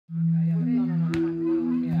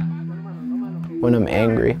When I'm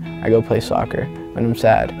angry, I go play soccer. When I'm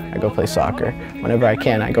sad, I go play soccer. Whenever I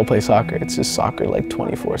can, I go play soccer. It's just soccer like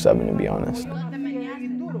 24/7, to be honest.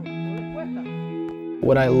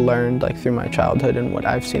 What I learned like through my childhood and what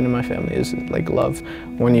I've seen in my family is like love.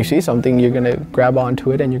 When you see something, you're gonna grab onto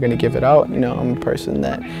it and you're gonna give it out. You know, I'm a person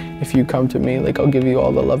that if you come to me, like I'll give you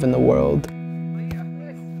all the love in the world.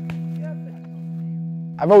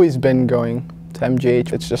 I've always been going to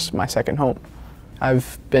MGH. It's just my second home.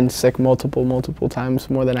 I've been sick multiple times,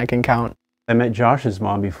 more than I can count. I met Josh's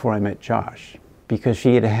mom before I met Josh because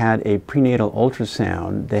she had had a prenatal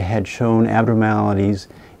ultrasound that had shown abnormalities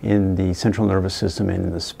in the central nervous system and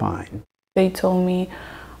in the spine. They told me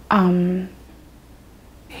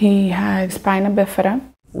he had spina bifida.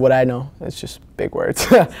 What I know, it's just big words.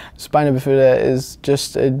 Spina bifida is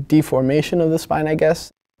just a deformation of the spine, I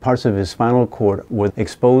guess. Parts of his spinal cord were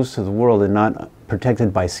exposed to the world and not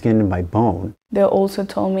protected by skin and by bone. They also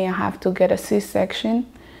told me I have to get a C-section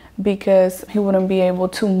because he wouldn't be able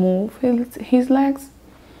to move his legs.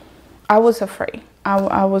 I was afraid.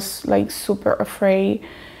 I was like super afraid.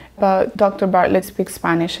 But Dr. Bartlett speaks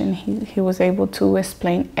Spanish and he was able to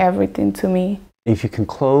explain everything to me. If you can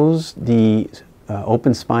close the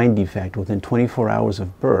open spine defect within 24 hours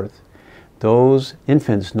of birth, those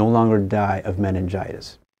infants no longer die of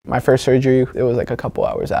meningitis. My first surgery, it was like a couple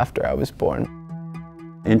hours after I was born.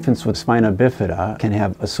 Infants with spina bifida can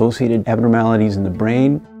have associated abnormalities in the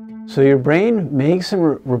brain. So your brain makes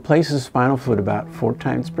and replaces spinal fluid about 4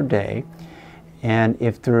 times per day. And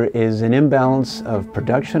if there is an imbalance of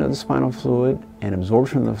production of the spinal fluid and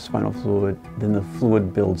absorption of the spinal fluid, then the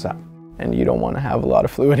fluid builds up. And you don't want to have a lot of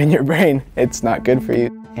fluid in your brain. It's not good for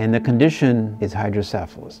you. And the condition is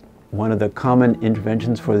hydrocephalus. One of the common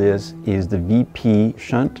interventions for this is the VP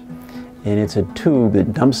shunt. And it's a tube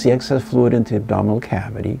that dumps the excess fluid into the abdominal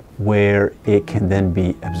cavity where it can then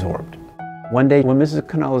be absorbed. One day when Mrs.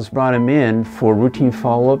 Canales brought him in for routine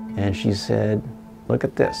follow-up, and she said, "Look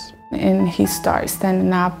at this." And he started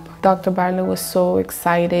standing up. Dr. Bartlett was so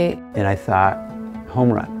excited. And I thought,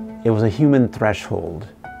 home run. It was a human threshold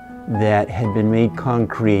that had been made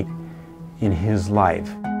concrete in his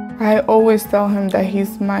life. I always tell him that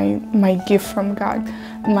he's my gift from God,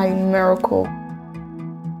 my miracle.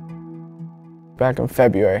 Back in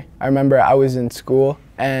February, I remember I was in school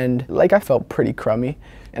and like I felt pretty crummy,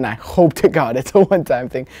 and I hope to God it's a one-time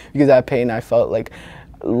thing because that pain I felt like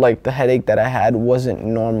the headache that I had wasn't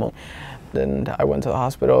normal. Then I went to the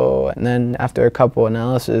hospital, and then after a couple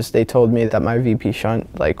analysis, they told me that my VP shunt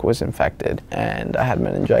was infected and I had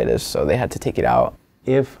meningitis, so they had to take it out.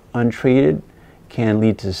 If untreated, can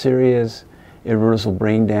lead to serious, irreversible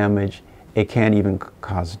brain damage. It can even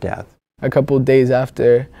cause death. A couple of days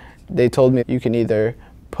after, they told me you can either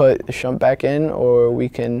put the shunt back in or we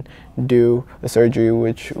can do a surgery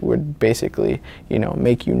which would basically, you know,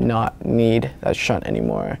 make you not need that shunt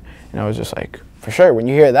anymore. And I was just like, for sure, when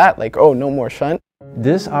you hear that, like, oh, no more shunt.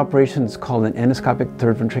 This operation is called an endoscopic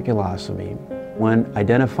third ventriculostomy. One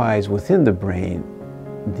identifies within the brain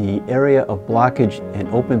the area of blockage and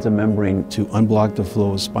opens a membrane to unblock the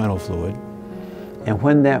flow of spinal fluid. And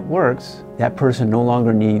when that works, that person no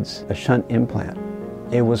longer needs a shunt implant.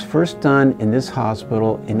 It was first done in this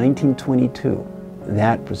hospital in 1922.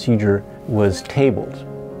 That procedure was tabled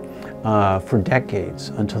for decades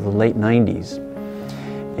until the late 90s.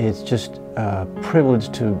 It's just a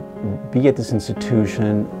privilege to be at this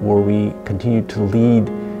institution where we continue to lead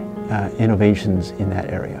innovations in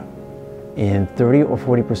that area. In 30 or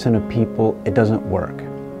 40% of people, it doesn't work.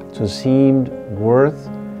 So it seemed worth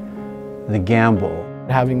the gamble.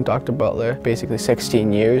 Having Dr. Butler, basically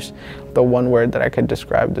 16 years, the one word that I could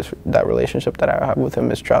describe that relationship that I have with him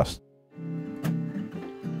is trust.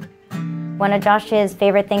 One of Josh's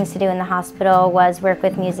favorite things to do in the hospital was work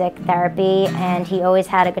with music therapy, and he always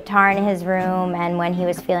had a guitar in his room, and when he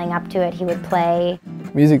was feeling up to it, he would play.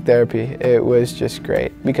 Music therapy, it was just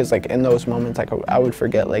great because like in those moments like I would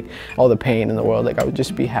forget like all the pain in the world, like I would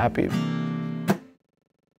just be happy.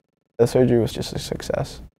 The surgery was just a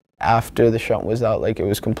success. After the shunt was out, like it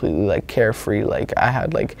was completely like carefree, like I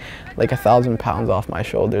had like 1,000 pounds off my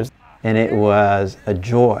shoulders. And it was a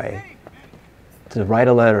joy to write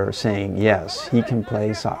a letter saying, yes, he can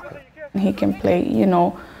play soccer. He can play, you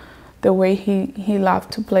know, the way he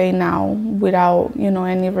loved to play now without, you know,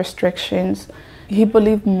 any restrictions. He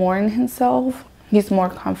believed more in himself. He's more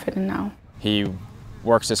confident now. He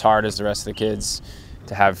works as hard as the rest of the kids.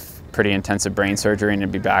 To have pretty intensive brain surgery and to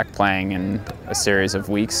be back playing in a series of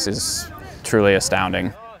weeks is truly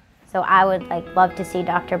astounding. So I would love to see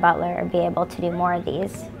Dr. Butler be able to do more of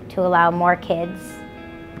these, to allow more kids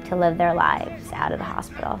to live their lives out of the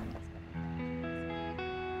hospital.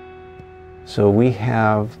 So we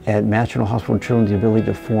have at Mass General Hospital Children the ability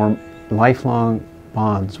to form lifelong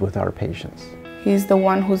bonds with our patients. He's the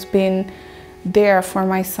one who's been there for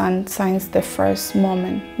my son since the first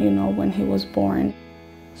moment, you know, when he was born.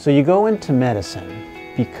 So you go into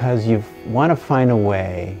medicine because you want to find a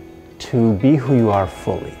way to be who you are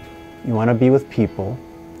fully. You want to be with people,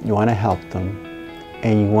 you want to help them,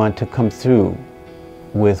 and you want to come through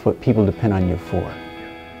with what people depend on you for.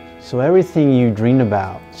 So everything you dreamed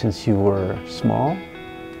about since you were small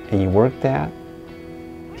and you worked at,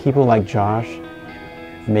 people like Josh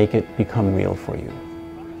make it become real for you.